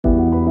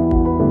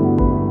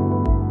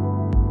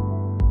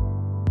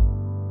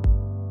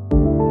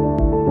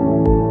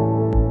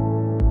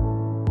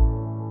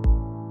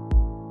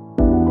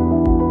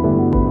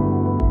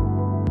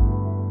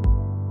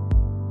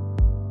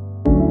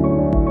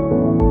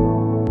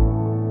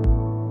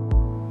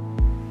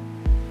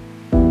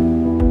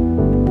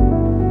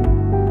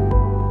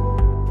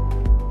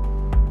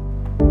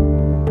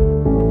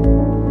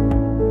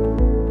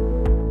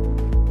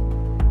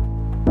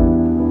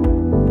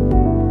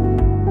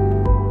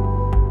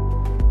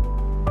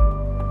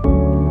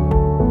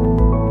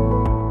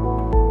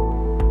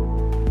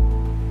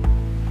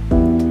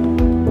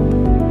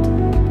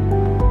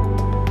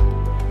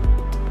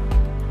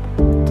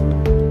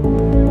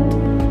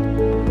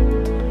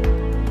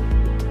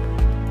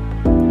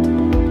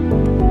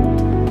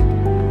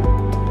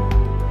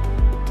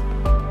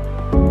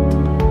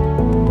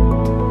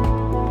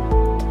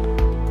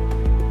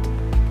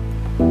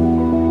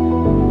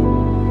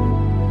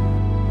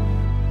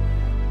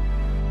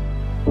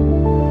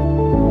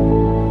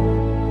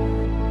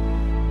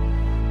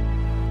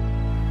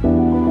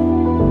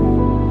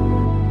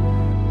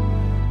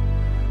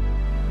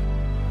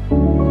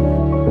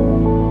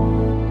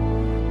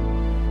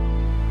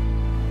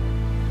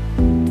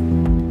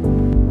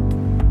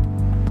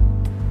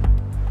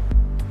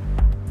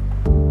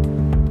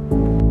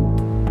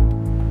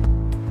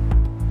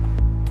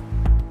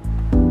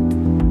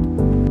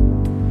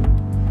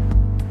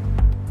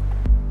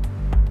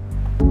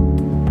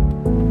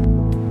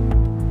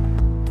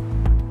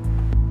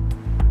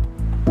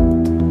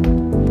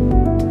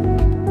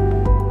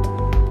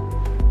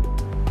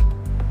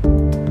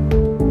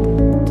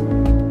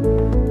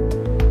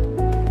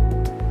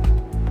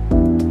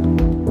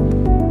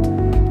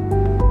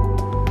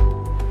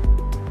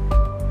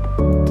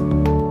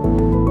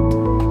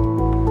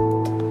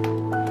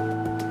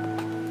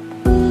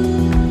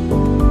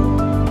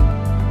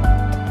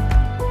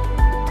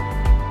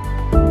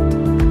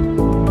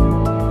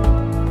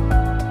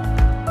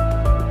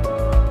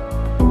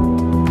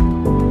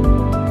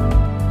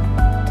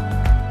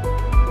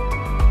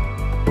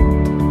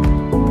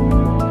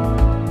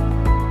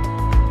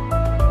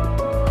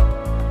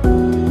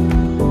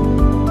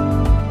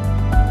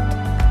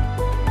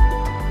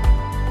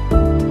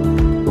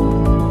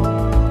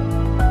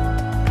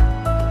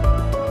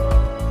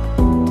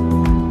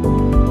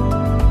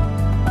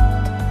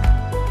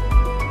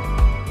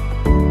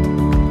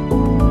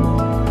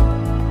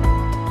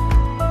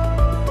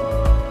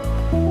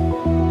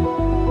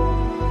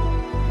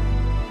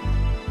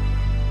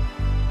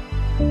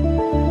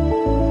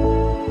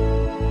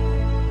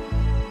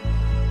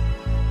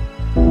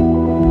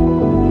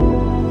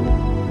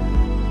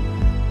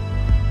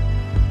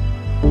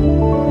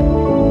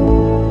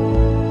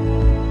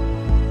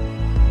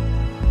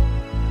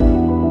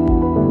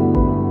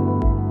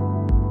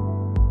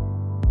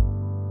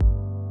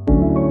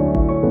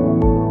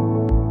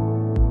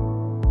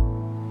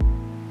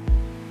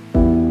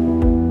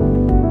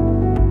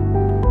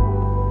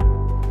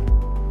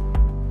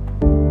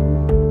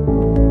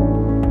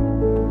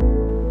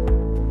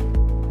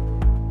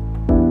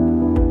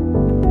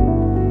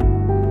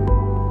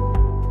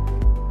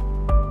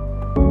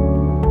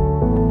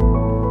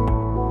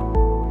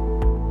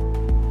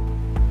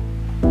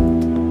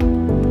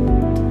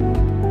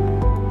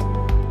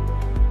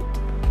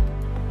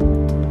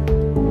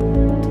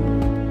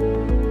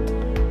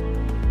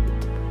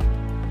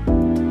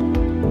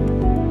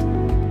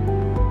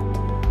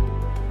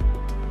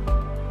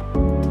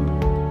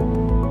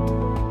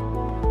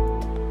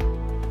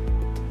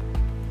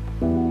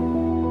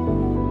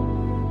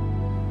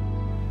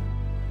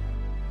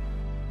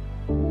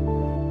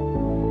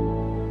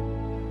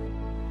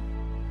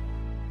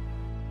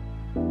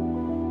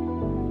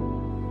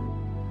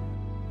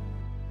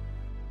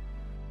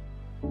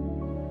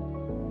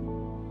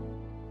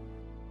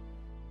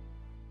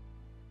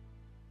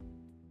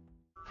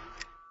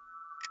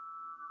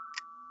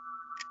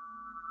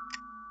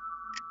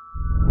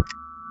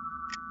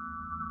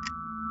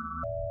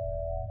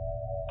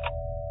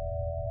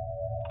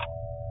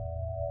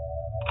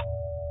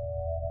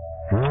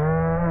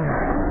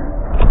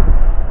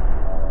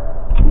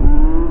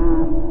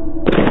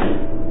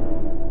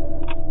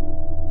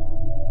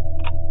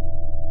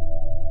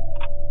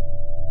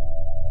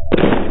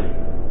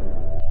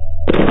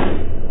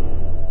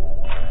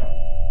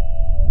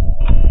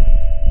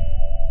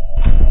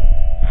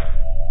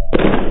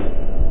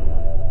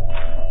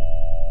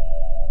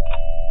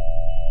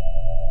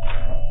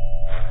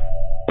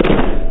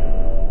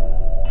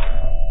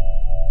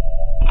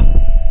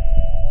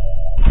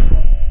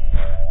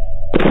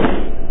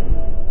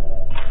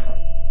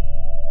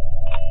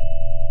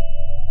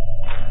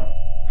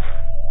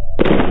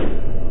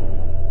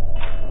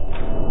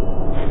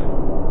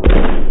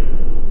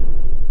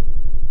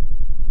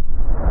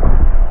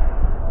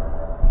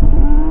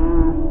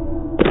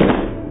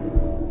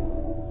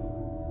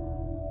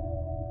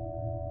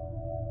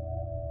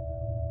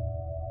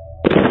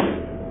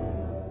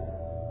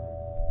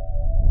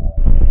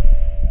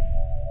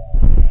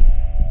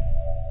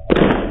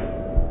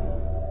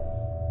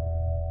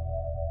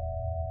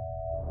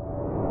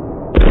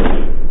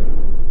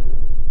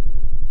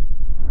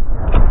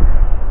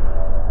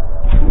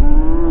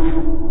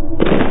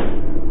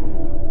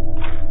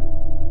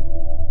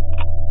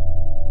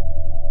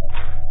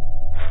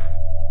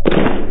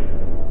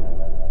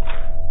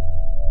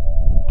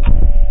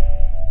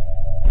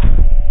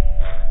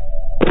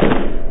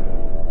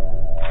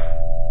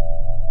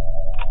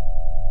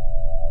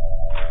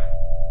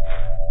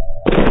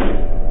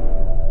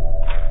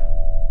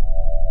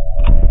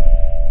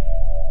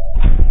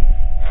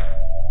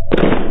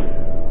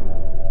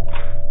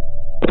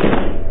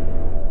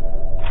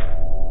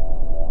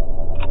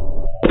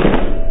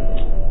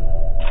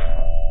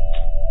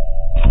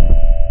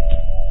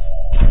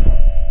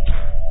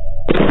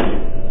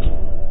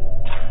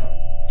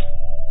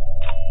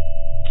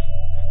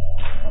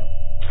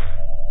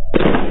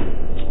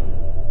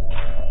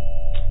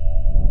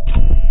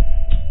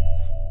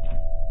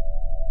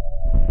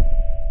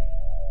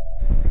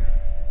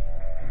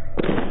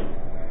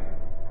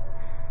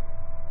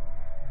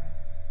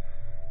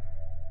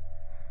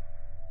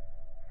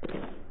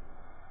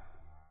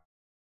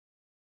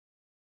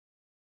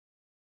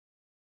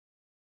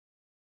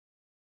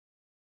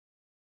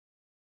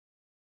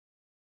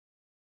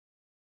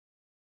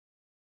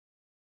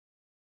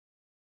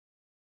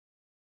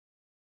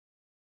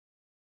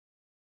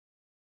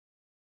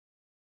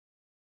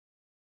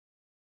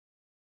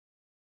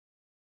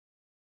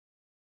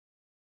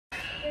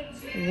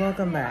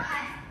Welcome back.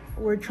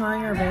 We're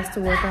trying our best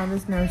to work on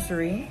this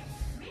nursery,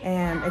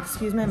 and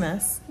excuse my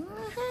mess.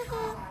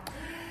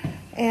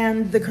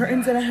 And the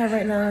curtains that I have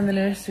right now in the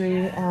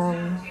nursery,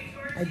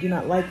 I do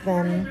not like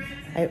them.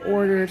 I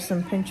ordered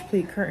some pinch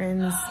pleat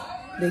curtains.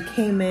 They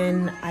came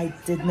in, I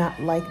did not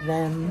like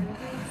them,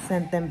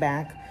 sent them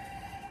back.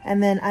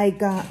 And then I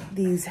got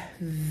these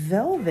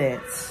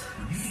velvet,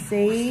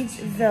 sage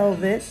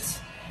velvet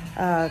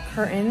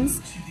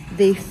curtains.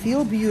 They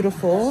feel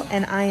beautiful,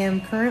 and I am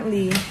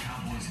currently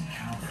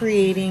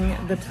creating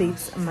the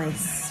pleats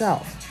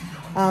myself.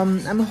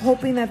 I'm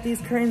hoping that these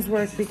curtains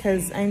work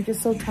because I'm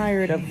just so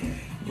tired of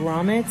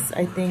grommets.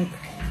 I think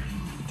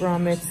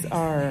grommets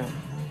are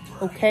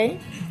okay.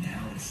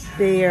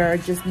 They are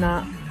just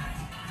not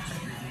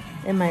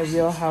in my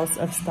wheelhouse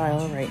of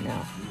style right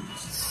now.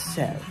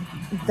 So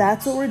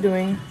that's what we're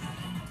doing.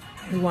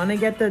 We want to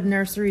get the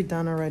nursery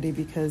done already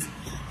because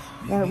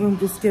that room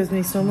just gives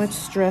me so much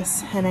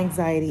stress and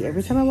anxiety.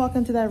 Every time I walk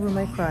into that room,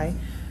 I cry,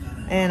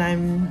 and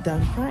I'm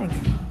done crying.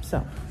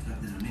 So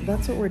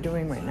that's what we're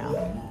doing right now.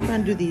 I'm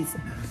trying to do these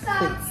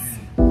plates.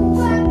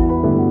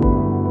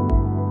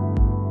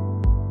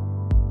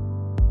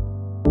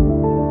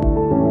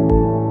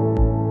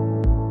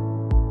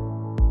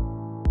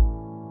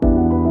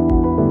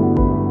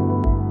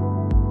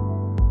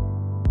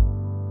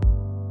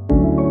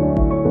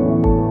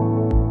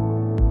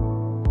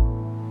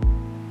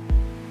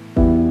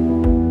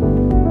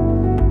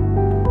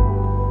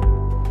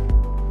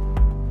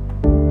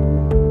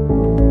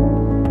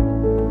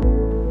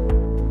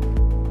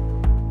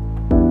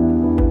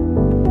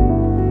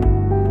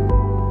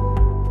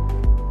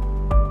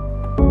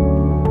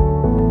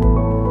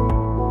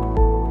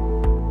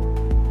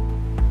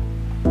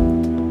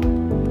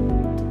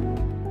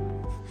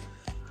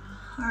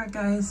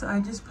 So I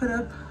just put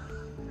up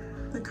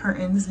the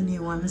curtains, the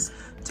new ones.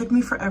 It took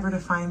me forever to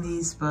find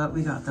these, but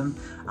we got them.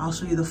 I'll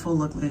show you the full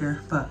look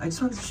later, but I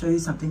just wanted to show you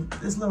something,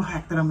 this little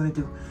hack that I'm gonna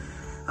do.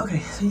 Okay,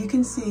 so you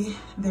can see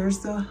there's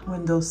the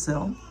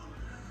windowsill,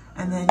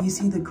 and then you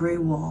see the gray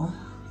wall,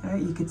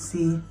 right? You could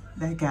see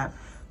that gap.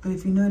 But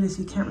if you notice,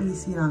 you can't really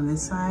see it on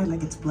this side,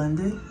 like it's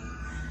blended.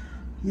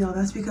 Yo,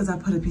 that's because I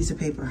put a piece of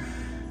paper,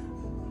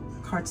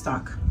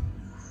 cardstock,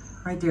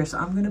 right there. So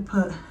I'm gonna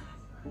put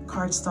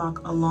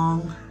cardstock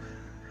along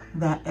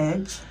that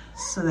edge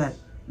so that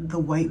the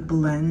white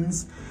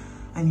blends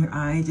and your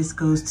eye just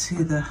goes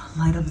to the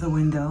light of the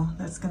window.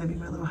 That's gonna be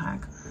my little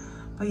hack.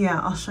 But yeah,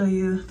 I'll show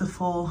you the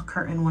full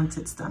curtain once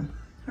it's done.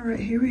 All right,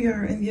 here we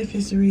are in the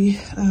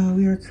Offi-Sery.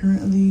 We are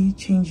currently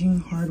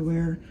changing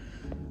hardware.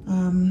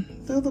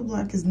 Though the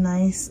black is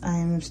nice,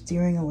 I'm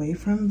steering away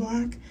from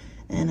black,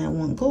 and I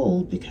want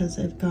gold because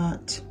I've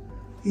got,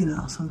 you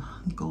know, some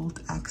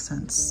gold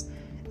accents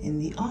in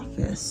the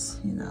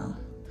office, you know,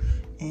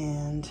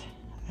 and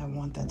I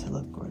want that to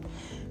look good.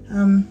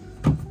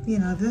 You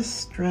know,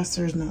 this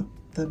dresser is not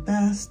the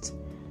best.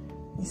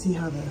 You see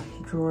how the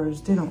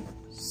drawers, they don't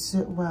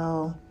sit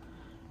well.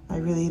 I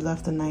really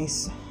left a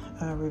nice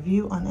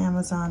review on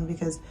Amazon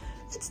because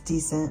it's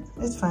decent,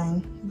 it's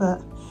fine,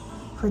 but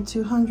for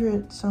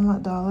 200 some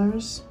odd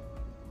dollars,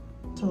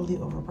 totally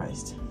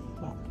overpriced.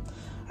 Well,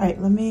 all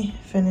right, let me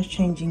finish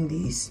changing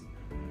these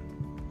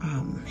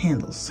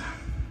handles.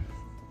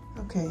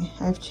 Okay,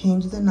 I've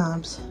changed the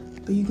knobs,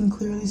 but you can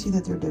clearly see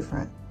that they're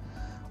different.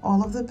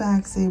 All of the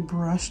backs say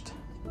brushed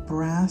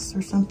brass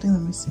or something.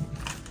 Let me see.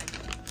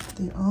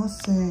 They all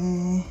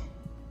say,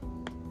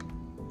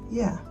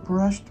 yeah,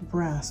 brushed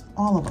brass,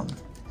 all of them.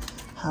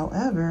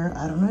 However,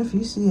 I don't know if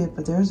you see it,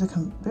 but there's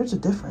a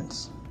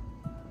difference.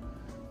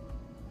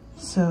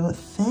 So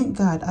thank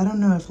God. I don't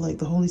know if like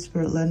the Holy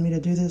Spirit led me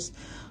to do this.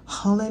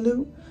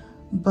 Hallelujah.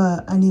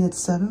 But I needed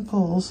 7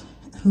 poles.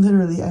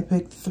 Literally, I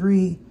picked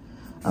 3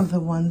 of the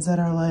ones that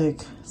are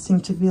like,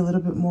 seem to be a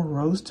little bit more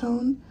rose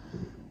tone.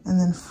 And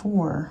then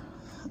 4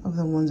 of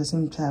the ones that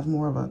seem to have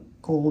more of a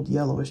gold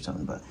yellowish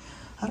tone. But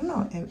I don't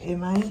know,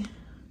 am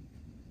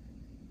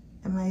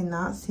I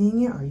not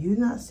seeing it? Are you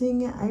not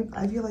seeing it?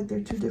 I feel like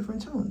they're 2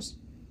 different tones.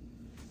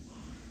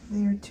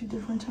 They are 2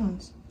 different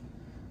tones.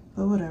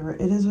 But whatever,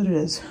 it is what it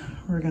is.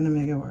 We're gonna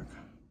make it work.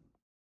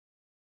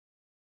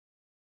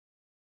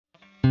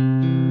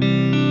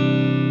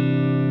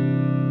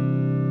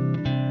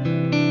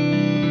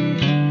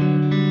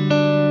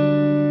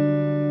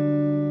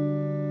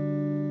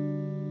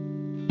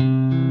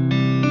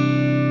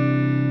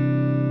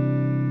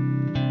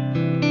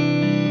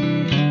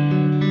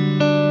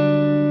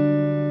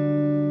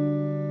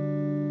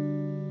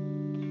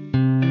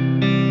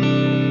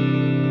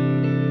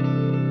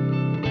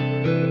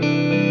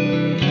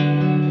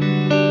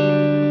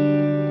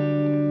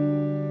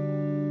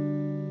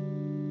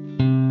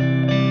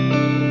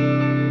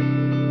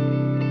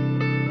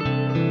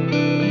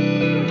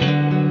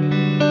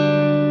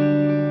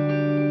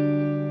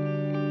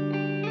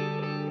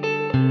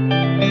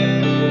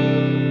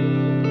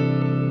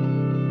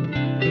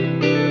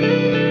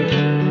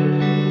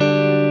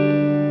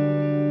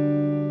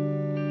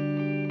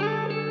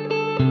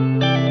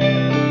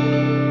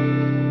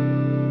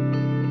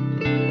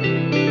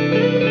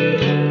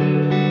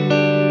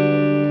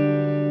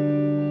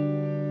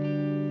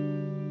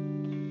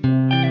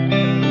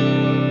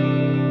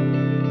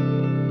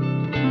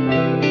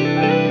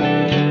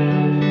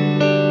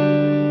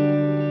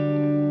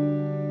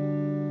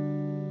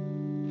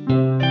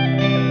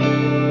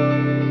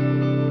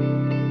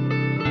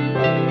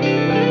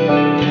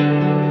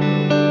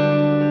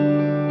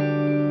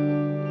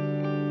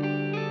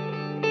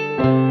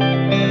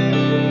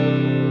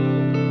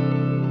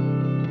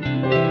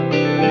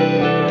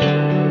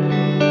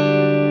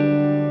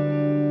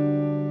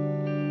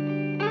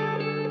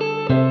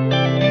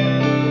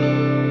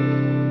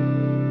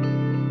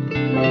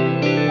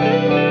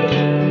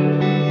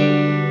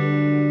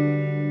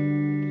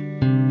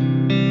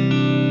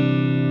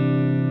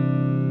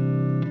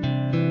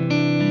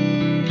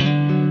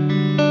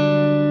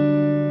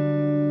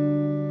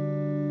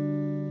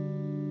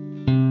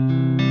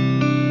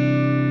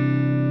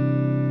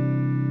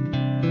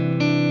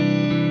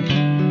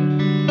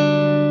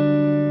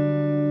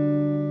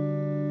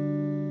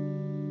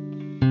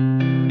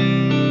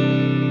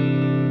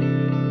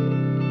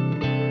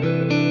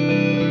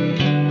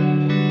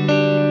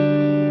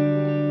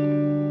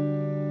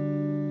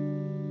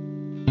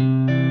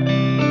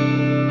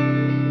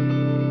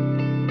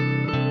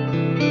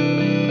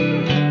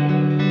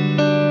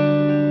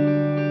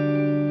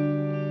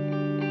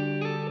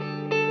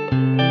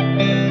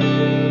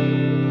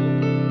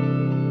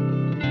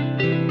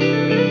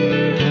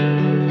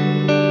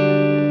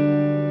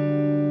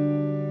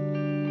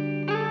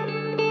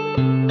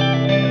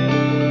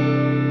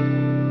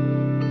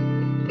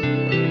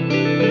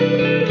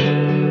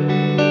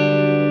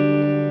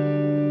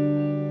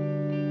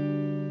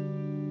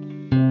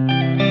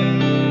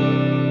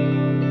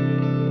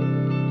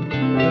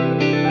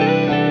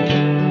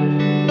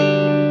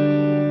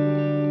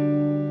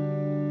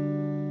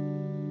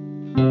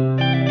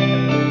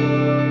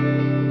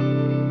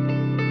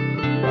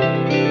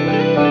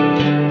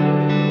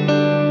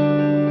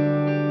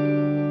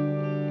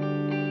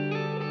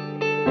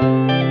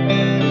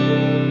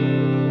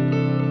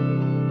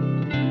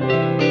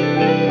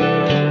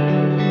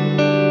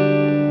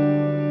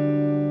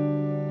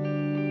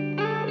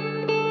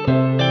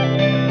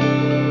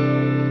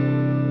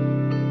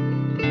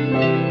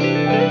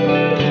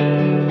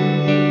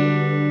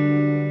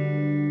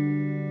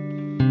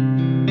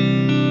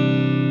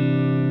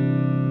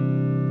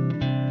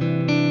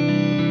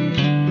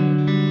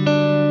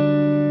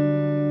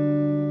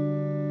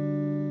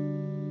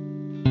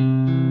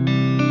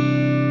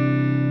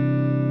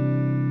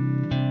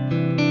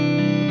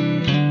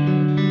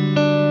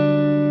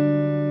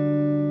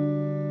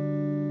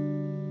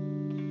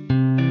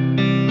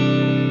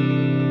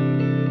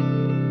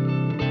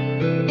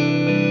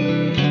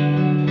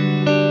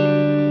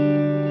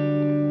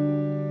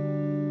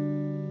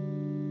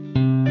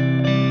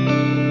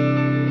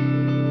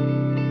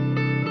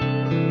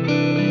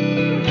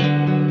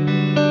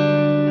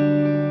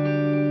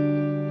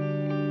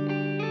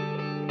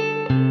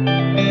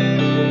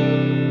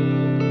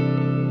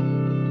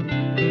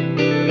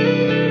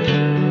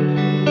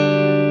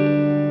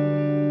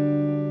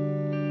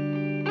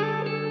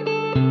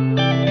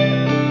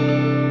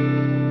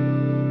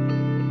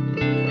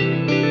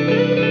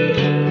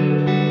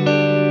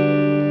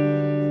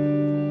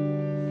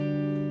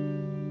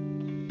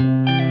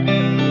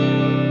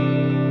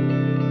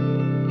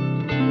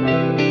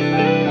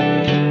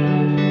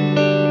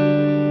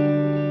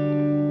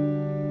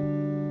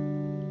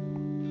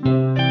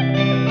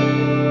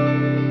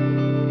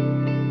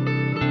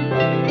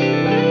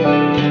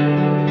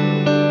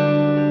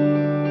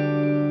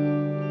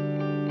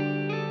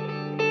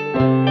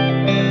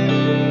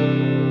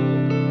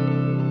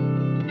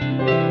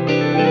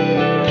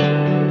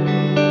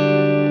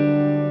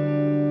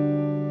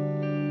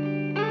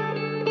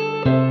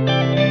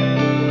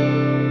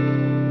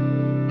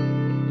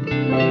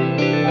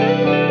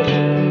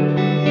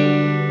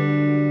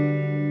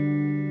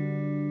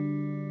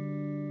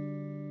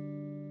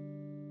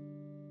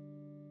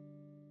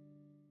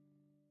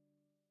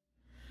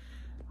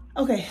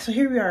 Okay, so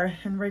here we are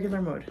in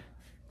regular mode.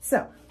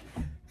 So,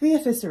 the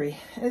Offi-Sery.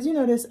 As you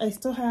notice, I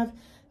still have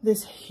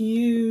this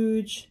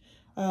huge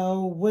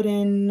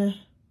wooden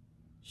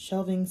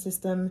shelving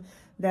system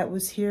that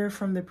was here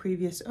from the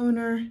previous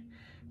owner.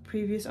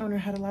 Previous owner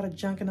had a lot of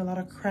junk and a lot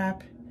of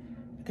crap.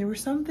 There were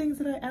some things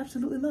that I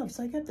absolutely loved,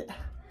 so I kept it.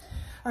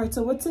 All right,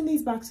 so what's in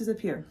these boxes up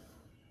here?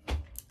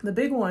 The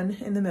big one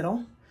in the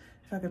middle,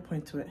 if I could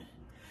point to it,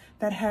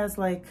 that has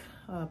like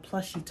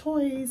plushy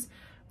toys,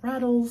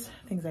 rattles,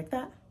 things like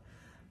that.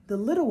 The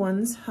little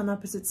ones on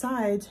opposite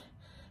sides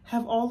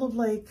have all of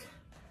like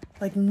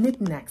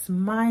knickknacks,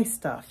 my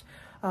stuff.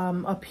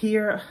 Up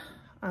here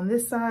on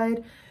this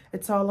side,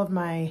 it's all of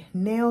my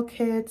nail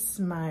kits,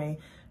 my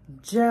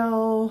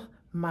gel,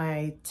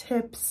 my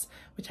tips,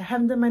 which I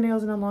haven't done my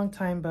nails in a long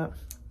time, but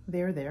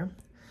they're there.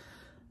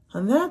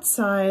 On that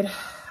side,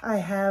 I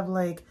have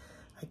like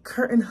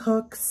curtain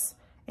hooks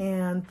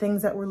and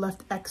things that were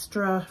left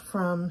extra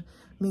from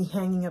me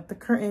hanging up the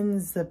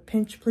curtains, the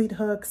pinch pleat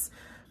hooks,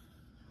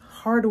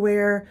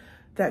 hardware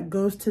that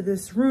goes to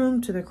this room,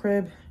 to the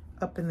crib,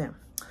 up in there.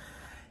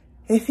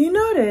 If you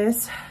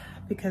notice,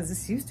 because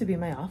this used to be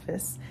my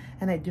office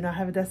and I do not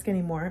have a desk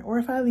anymore or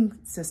a filing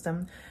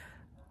system,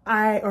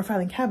 or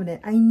filing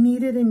cabinet, I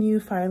needed a new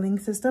filing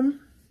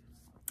system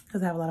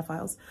because I have a lot of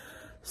files.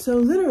 So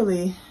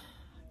literally,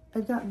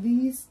 I've got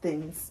these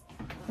things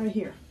right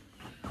here.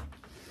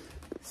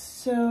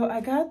 So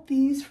I got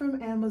these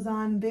from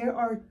Amazon. There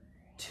are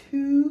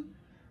 2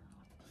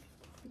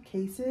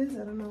 cases.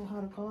 I don't know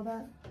how to call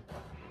that.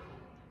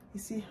 You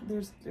see,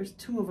 there's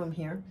 2 of them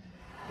here.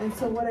 And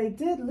so what I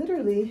did,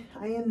 literally,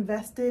 I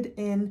invested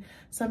in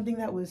something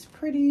that was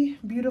pretty,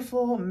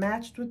 beautiful,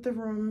 matched with the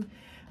room.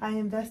 I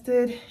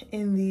invested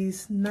in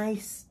these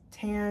nice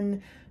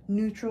tan,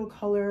 neutral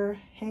color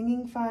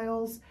hanging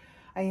files.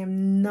 I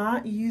am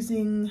not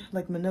using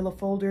like manila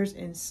folders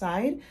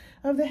inside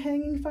of the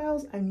hanging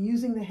files. I'm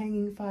using the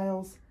hanging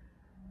files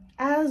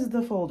as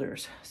the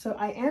folders. So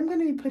I am going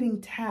to be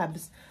putting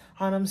tabs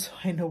on them so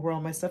I know where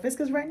all my stuff is,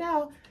 because right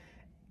now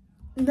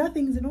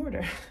nothing's in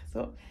order.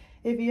 So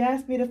if you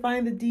ask me to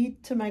find the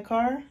deed to my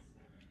car,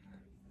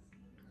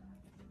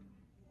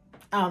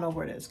 I don't know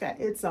where it is. Okay,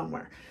 it's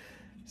somewhere.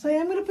 So I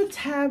am going to put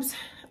tabs.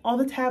 All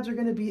the tabs are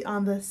going to be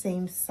on the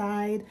same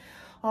side.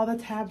 All the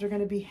tabs are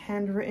going to be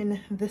handwritten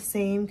the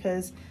same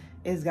because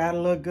it's got to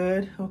look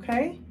good,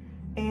 okay?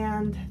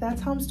 And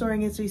that's how I'm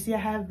storing it. So you see I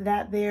have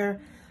that there.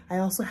 I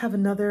also have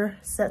another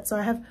set. So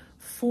I have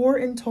 4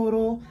 in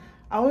total.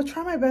 I will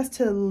try my best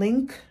to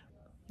link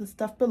the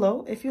stuff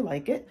below if you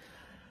like it.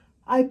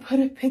 I put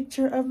a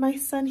picture of my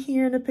son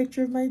here and a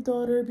picture of my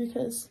daughter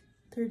because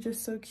they're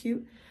just so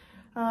cute.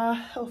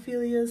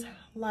 Ophelia's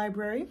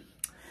library.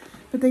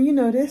 But then you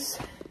notice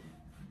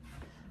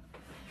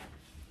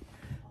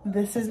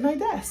this is my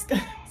desk.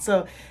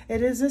 So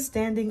it is a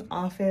standing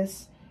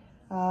office.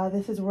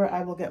 This is where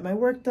I will get my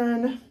work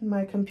done.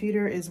 My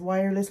computer is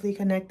wirelessly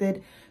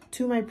connected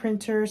to my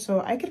printer, so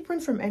I could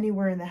print from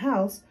anywhere in the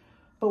house.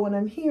 But when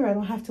I'm here, I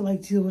don't have to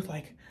like deal with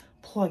like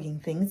plugging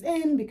things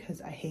in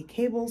because I hate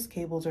cables.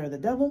 Cables are the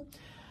devil.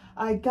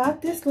 I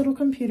got this little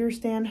computer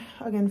stand,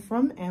 again,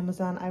 from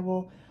Amazon. I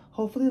will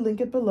hopefully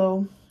link it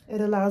below.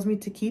 It allows me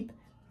to keep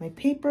my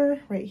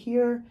paper right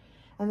here.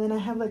 And then I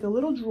have like a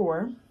little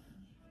drawer,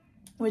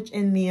 which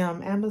in the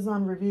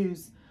Amazon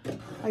reviews,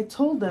 I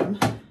told them,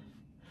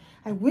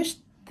 I wish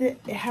that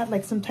it had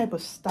like some type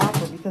of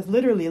stopper because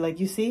literally, like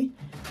you see,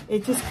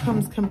 it just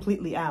comes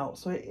completely out.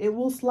 So it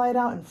will slide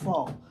out and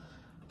fall.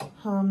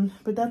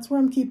 But that's where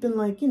I'm keeping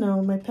like, you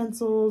know, my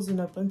pencils and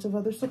a bunch of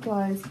other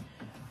supplies.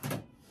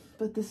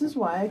 But this is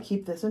why I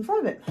keep this in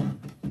front of it.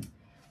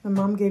 My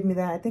mom gave me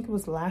that, I think it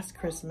was last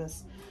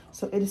Christmas.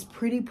 So it is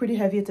pretty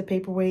heavy. It's a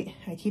paperweight.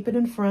 I keep it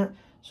in front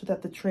so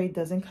that the tray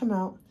doesn't come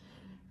out.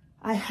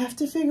 I have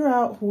to figure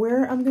out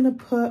where I'm gonna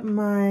put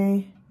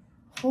my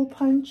hole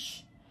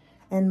punch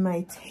and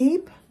my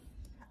tape,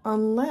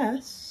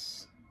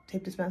 unless,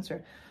 tape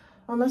dispenser,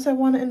 unless I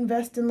want to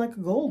invest in like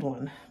a gold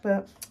one,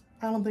 but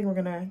I don't think we're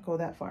gonna go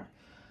that far.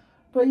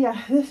 But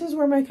yeah, this is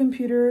where my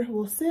computer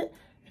will sit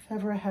if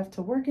ever I have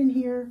to work in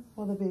here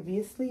while the baby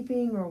is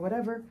sleeping or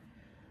whatever.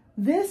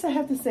 This, I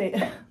have to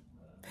say,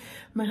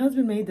 my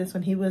husband made this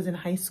when he was in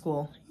high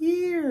school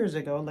years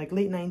ago, like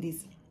late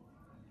 90s.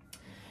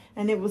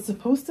 And it was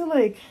supposed to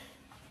like,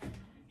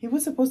 it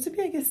was supposed to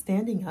be, I guess,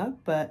 standing up,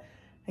 but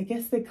I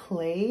guess the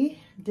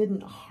clay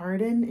didn't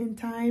harden in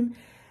time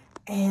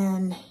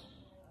and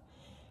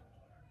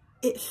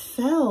it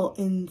fell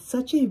in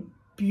such a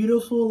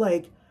beautiful,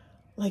 like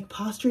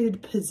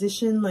prostrated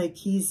position, like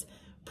he's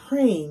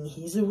praying,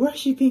 he's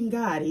worshiping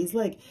God, he's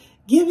like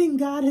giving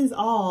God his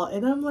all.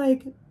 And I'm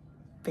like,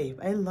 babe,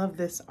 I love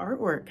this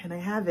artwork, and I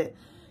have it.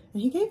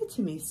 And he gave it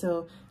to me.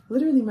 So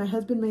literally my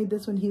husband made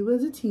this when he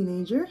was a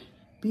teenager,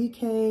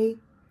 BK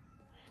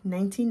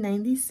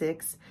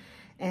 1996.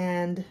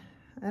 And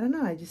I don't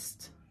know,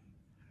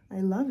 I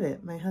love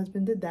it. My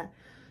husband did that.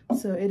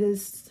 So it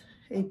is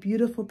a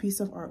beautiful piece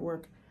of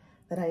artwork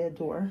that I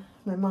adore.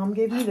 My mom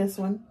gave me this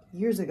one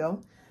years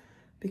ago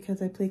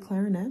because I play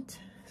clarinet.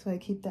 So I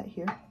keep that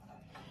here.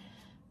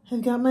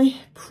 I've got my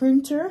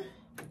printer.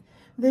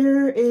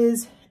 There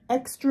is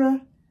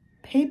extra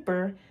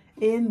paper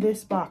in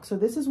this box. So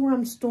this is where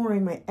I'm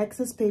storing my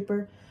excess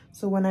paper.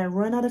 So when I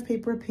run out of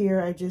paper up here,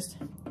 I just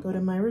go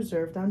to my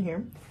reserve down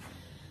here.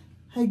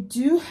 I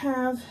do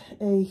have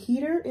a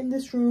heater in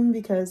this room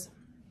because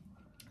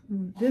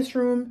this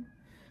room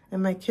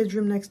and my kids'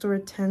 room next door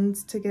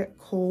tends to get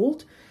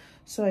cold.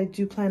 So I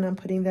do plan on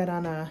putting that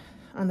on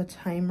a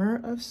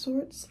timer of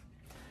sorts.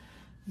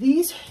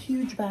 These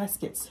huge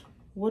baskets.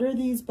 What are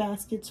these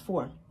baskets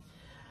for?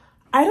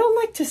 I don't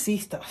like to see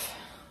stuff.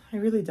 I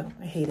really don't.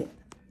 I hate it.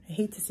 I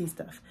hate to see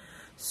stuff.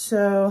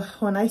 So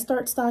when I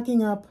start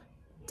stocking up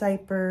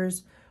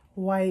diapers,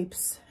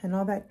 wipes, and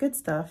all that good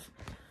stuff,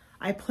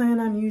 I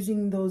plan on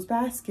using those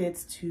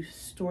baskets to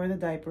store the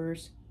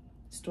diapers,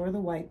 store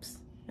the wipes,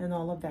 and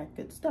all of that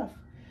good stuff.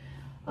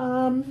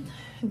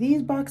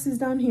 These boxes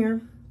down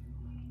here,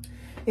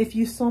 if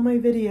you saw my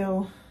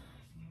video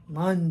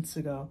months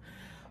ago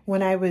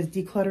when I was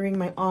decluttering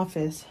my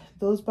office,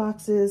 those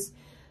boxes,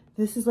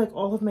 this is like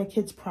all of my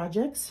kids'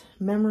 projects,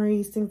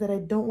 memories, things that I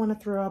don't want to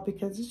throw out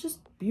because it's just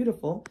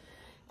beautiful.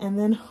 And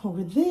then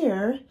over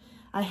there,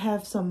 I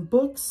have some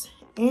books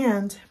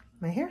and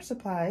my hair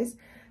supplies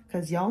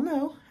because y'all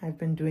know I've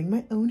been doing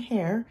my own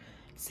hair,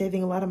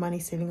 saving a lot of money,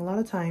 saving a lot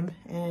of time,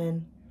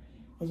 and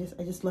I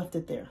just left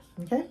it there,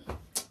 okay?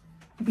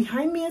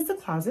 Behind me is the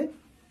closet.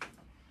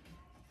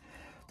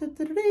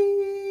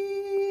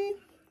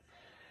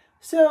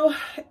 So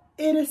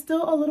it is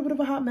still a little bit of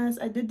a hot mess.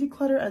 I did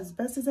declutter as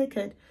best as I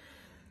could,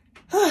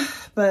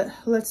 but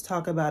let's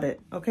talk about it,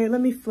 okay?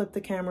 Let me flip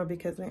the camera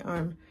because my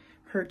arm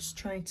hurts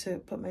trying to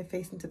put my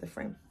face into the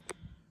frame.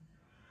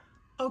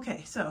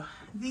 Okay, so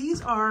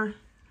these are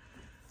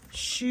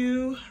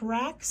shoe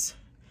racks,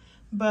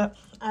 but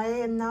I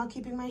am now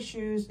keeping my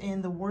shoes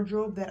in the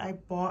wardrobe that I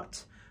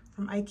bought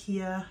from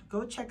IKEA.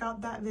 Go check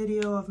out that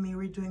video of me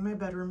redoing my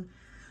bedroom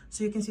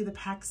so you can see the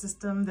pack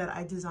system that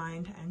I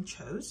designed and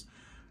chose.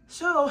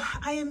 So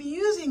I am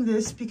using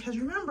this because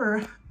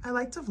remember, I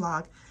like to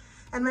vlog,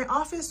 and my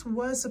office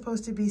was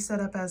supposed to be set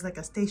up as like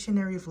a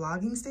stationary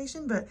vlogging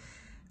station, but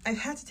I've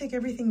had to take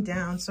everything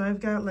down. So I've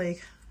got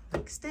like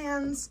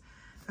stands,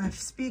 I have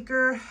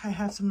speaker, I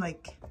have some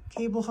like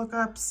cable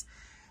hookups,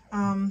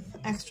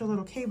 extra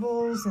little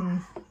cables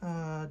and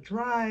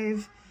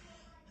drive.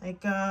 I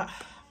got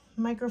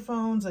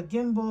microphones, a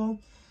gimbal.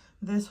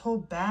 This whole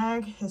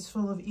bag is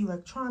full of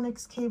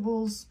electronics,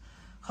 cables,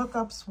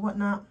 hookups,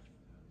 whatnot.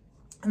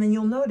 And then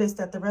you'll notice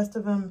that the rest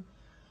of them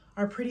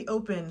are pretty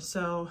open.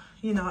 So,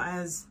 you know,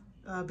 as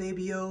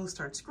baby O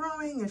starts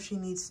growing, if she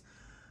needs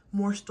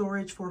more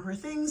storage for her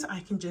things, I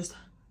can just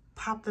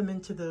pop them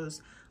into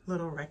those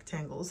little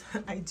rectangles.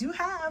 I do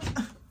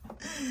have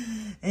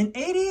an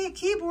 88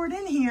 keyboard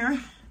in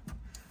here.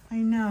 I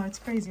know, it's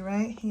crazy,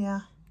 right?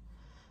 Yeah,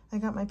 I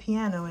got my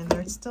piano in there,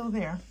 it's still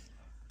there.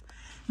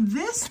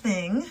 This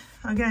thing,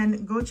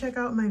 again, go check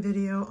out my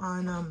video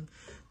on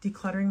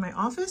decluttering my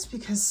office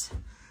because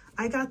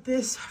I got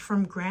this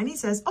from Granny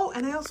Says. Oh,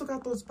 and I also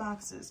got those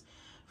boxes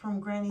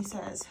from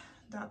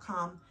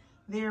grannysays.com.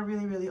 They're a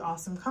really, really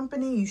awesome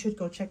company. You should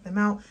go check them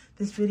out.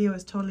 This video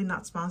is totally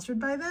not sponsored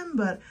by them,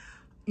 but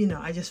you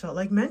know, I just felt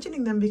like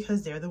mentioning them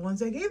because they're the ones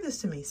that gave this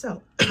to me.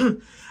 So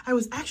I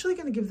was actually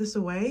going to give this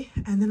away.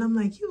 And then I'm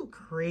like, you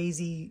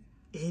crazy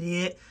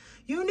idiot.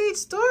 You need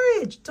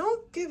storage.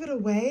 Don't give it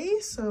away.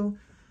 So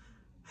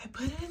I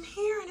put it in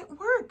here and it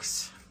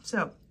works.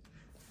 So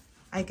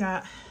I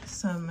got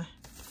some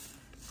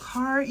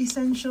car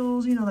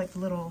essentials, you know, like the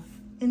little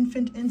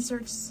infant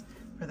inserts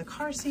for the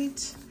car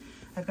seat.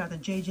 I've got the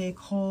J.J.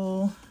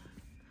 Cole,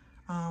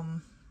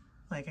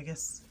 like I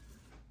guess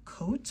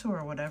coat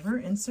or whatever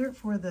insert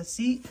for the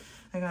seat.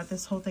 I got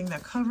this whole thing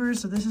that covers.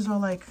 So this is all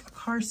like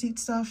car seat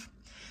stuff.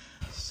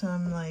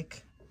 Some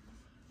like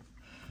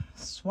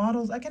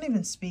swaddles. I can't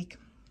even speak.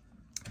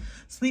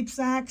 Sleep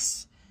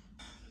sacks.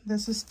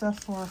 This is stuff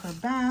for her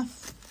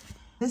bath.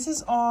 This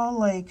is all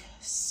like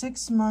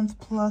 6-month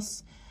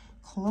plus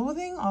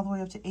clothing all the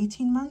way up to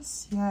 18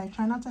 months. Yeah, I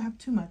try not to have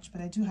too much, but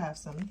I do have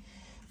some.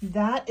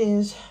 That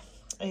is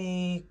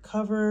a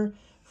cover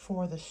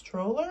for the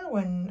stroller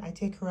when I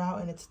take her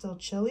out and it's still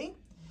chilly.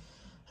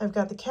 I've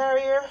got the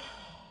carrier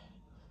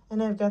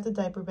and I've got the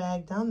diaper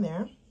bag down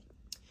there.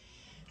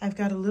 I've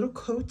got a little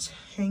coat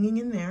hanging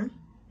in there.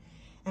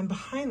 And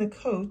behind the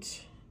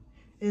coat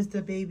is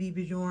the baby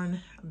Bjorn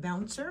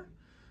bouncer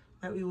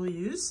that we will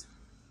use.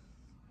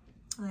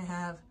 I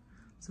have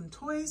some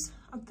toys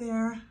up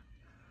there.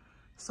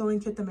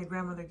 Sewing kit that my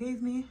grandmother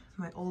gave me,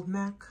 my old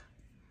Mac.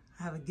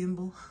 I have a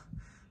gimbal,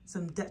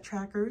 some debt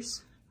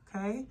trackers,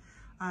 okay?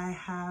 I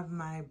have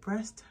my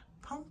breast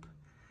pump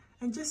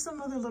and just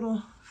some other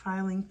little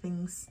filing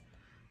things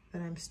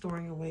that I'm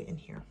storing away in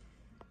here.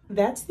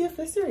 That's the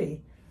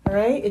Offi-Sery, all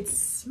right? It's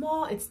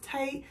small, it's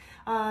tight.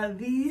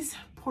 These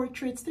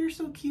portraits, they're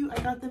so cute.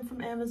 I got them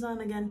from Amazon.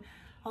 Again,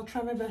 I'll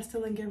try my best to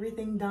link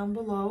everything down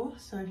below.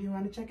 So if you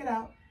want to check it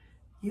out,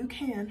 you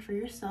can for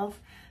yourself.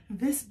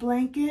 This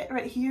blanket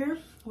right here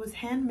was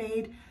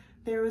handmade.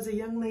 There was a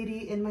young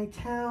lady in my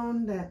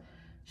town that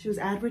she was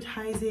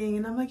advertising,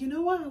 and I'm like, you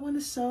know what? I want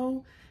to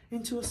sew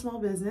into a small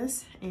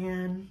business,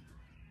 and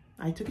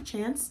I took a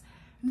chance,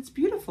 and it's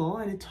beautiful,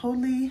 and it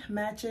totally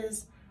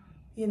matches,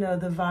 you know,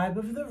 the vibe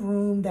of the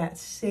room, that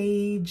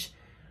sage,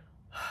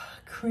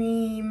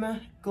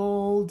 cream,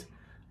 gold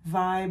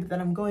vibe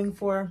that I'm going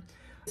for.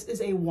 This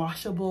is a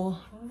washable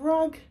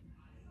rug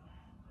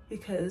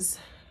because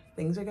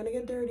things are gonna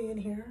get dirty in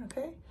here,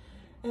 okay?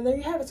 And there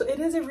you have it. So it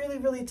is a really,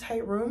 really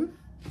tight room.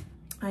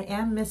 I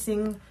am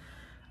missing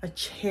a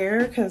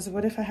chair because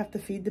what if I have to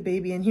feed the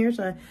baby in here?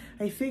 So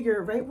I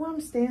figure right where I'm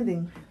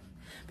standing,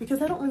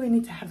 because I don't really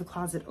need to have the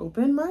closet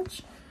open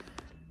much.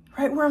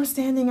 Right where I'm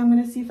standing, I'm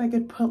gonna see if I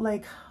could put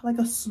like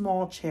a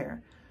small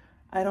chair.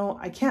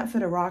 I can't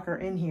fit a rocker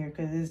in here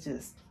because it's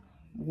just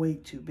way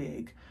too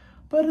big.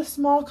 But a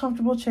small,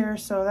 comfortable chair.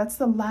 So that's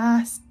the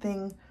last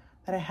thing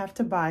that I have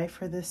to buy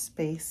for this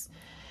space.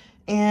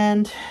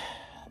 And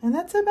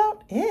that's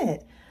about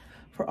it.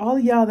 For all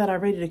y'all that are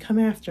ready to come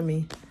after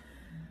me.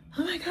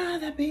 Oh my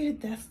God, that baby,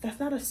 that's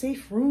not a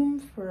safe room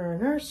for a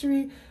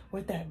nursery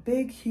with that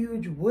big,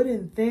 huge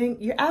wooden thing.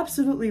 You're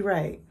absolutely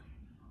right.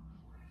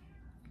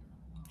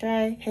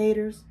 Okay,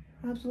 haters,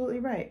 absolutely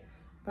right.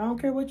 But I don't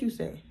care what you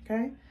say,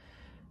 okay?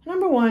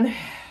 Number one,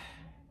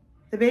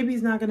 the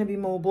baby's not gonna be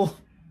mobile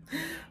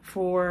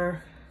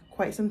for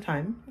quite some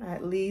time,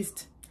 at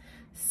least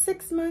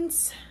 6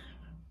 months.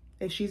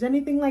 If she's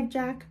anything like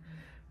Jack,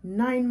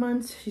 9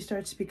 months, she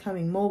starts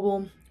becoming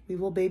mobile. We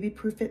will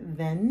baby-proof it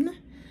then.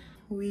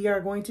 We are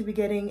going to be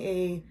getting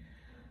a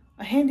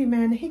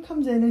handyman. He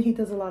comes in and he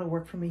does a lot of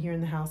work for me here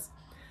in the house.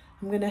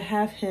 I'm gonna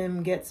have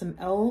him get some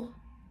L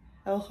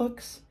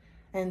hooks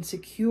and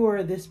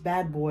secure this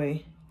bad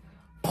boy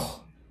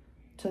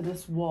to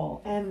this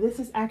wall. And this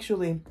is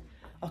actually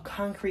a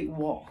concrete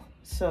wall.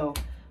 So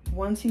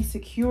once he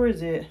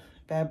secures it,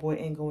 bad boy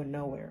ain't going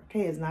nowhere.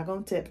 Okay, it's not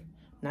gonna tip,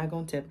 not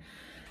gonna tip.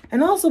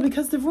 And also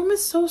because the room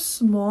is so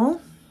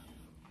small,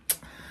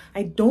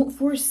 I don't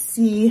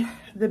foresee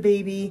the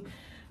baby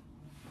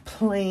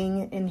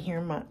playing in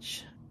here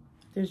much.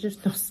 There's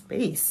just no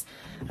space.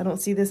 I don't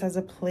see this as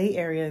a play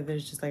area.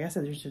 There's just, like I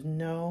said, there's just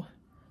no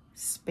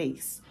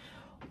space.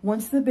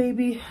 Once the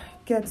baby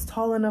gets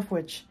tall enough,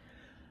 which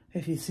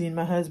if you've seen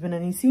my husband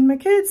and you've seen my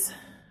kids,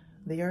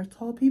 they are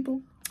tall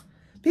people.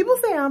 People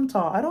say I'm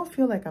tall. I don't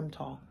feel like I'm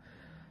tall,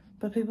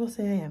 but people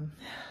say I am.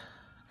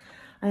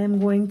 I am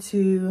going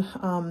to,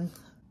 I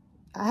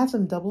have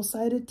some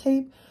double-sided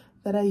tape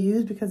that I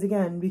use because,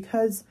 again,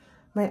 because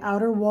my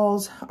outer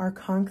walls are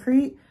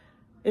concrete,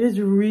 it is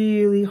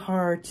really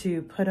hard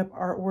to put up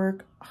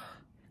artwork.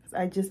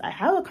 I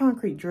have a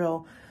concrete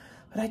drill,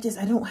 but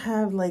I don't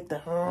have like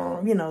the,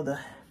 you know,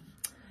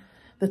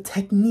 the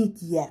technique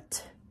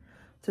yet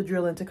to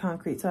drill into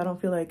concrete. So I don't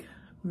feel like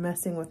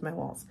messing with my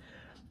walls.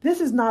 This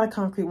is not a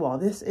concrete wall.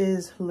 This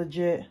is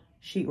legit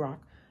sheetrock.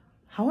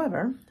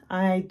 However,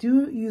 I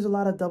do use a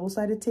lot of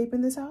double-sided tape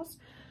in this house.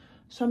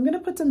 So I'm gonna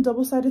put some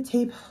double-sided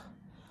tape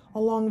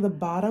along the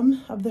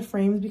bottom of the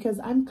frames because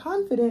I'm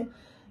confident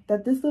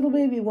that this little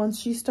baby, once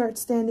she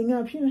starts standing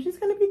up, you know, she's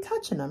gonna be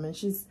touching them and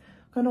she's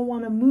gonna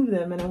wanna move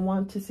them, and I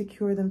want to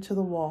secure them to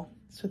the wall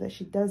so that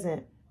she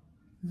doesn't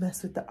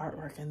mess with the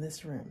artwork in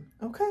this room.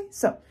 Okay,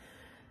 so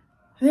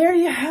there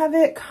you have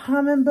it.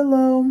 Comment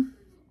below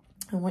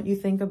on what you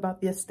think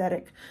about the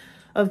aesthetic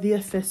of the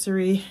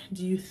Offi-Sery.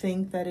 Do you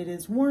think that it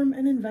is warm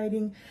and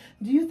inviting?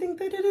 Do you think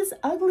that it is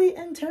ugly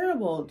and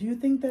terrible? Do you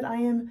think that I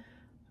am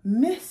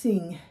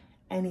missing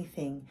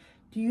anything?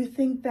 Do you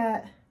think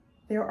that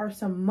there are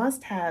some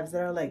must-haves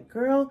that are like,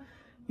 girl,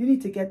 you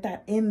need to get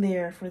that in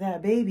there for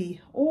that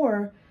baby,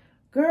 or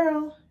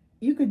girl,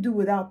 you could do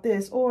without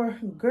this, or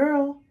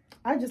girl,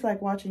 I just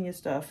like watching your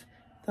stuff.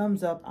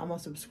 Thumbs up, I'm gonna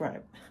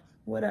subscribe.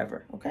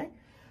 Whatever, okay?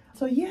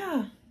 So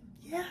yeah,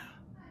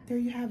 there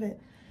you have it.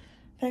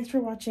 Thanks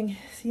for watching.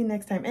 See you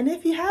next time. And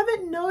if you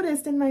haven't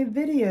noticed in my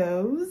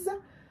videos,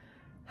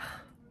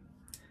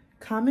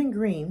 comment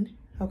green,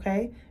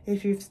 okay?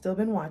 If you've still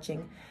been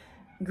watching.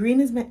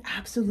 Green is my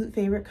absolute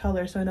favorite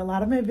color. So in a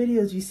lot of my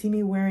videos, you see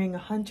me wearing a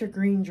hunter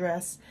green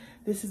dress.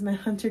 This is my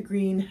hunter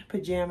green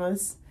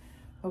pajamas,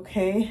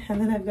 okay?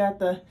 And then I've got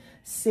the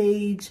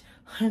sage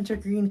hunter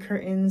green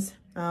curtains.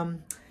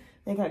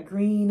 They got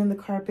green in the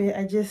carpet.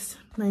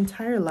 My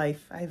entire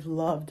life, I've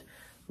loved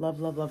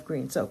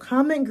green. So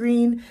comment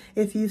green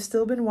if you've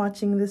still been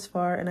watching this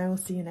far, and I will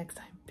see you next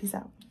time. Peace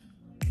out.